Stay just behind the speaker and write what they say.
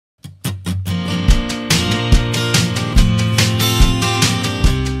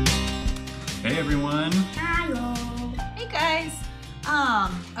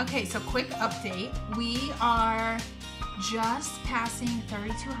Okay, so quick update. We are just passing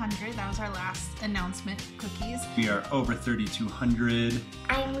 3,200. That was our last announcement, cookies. We are over 3,200.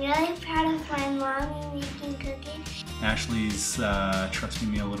 I'm really proud of my mommy making cookies. Ashley's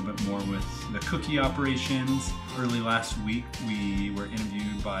trusting me a little bit more with the cookie operations. Early last week, we were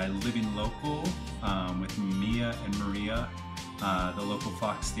interviewed by Living Local with Mia and Maria, the local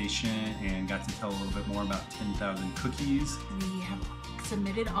Fox station, and got to tell a little bit more about 10,000 cookies. We have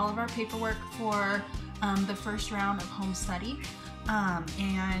submitted all of our paperwork for the first round of home study,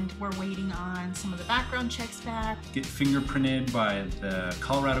 and we're waiting on some of the background checks back. Get fingerprinted by the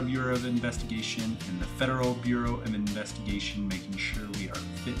Colorado Bureau of Investigation and the Federal Bureau of Investigation, making sure we are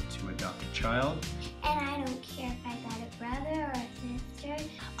fit to adopt a child. And I don't care if I got a brother or a sister.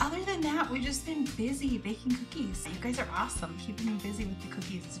 Other than that, we've just been busy baking cookies. You guys are awesome. Keeping me busy with the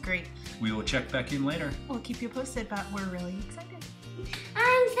cookies is great. We will check back in later. We'll keep you posted, but we're really excited.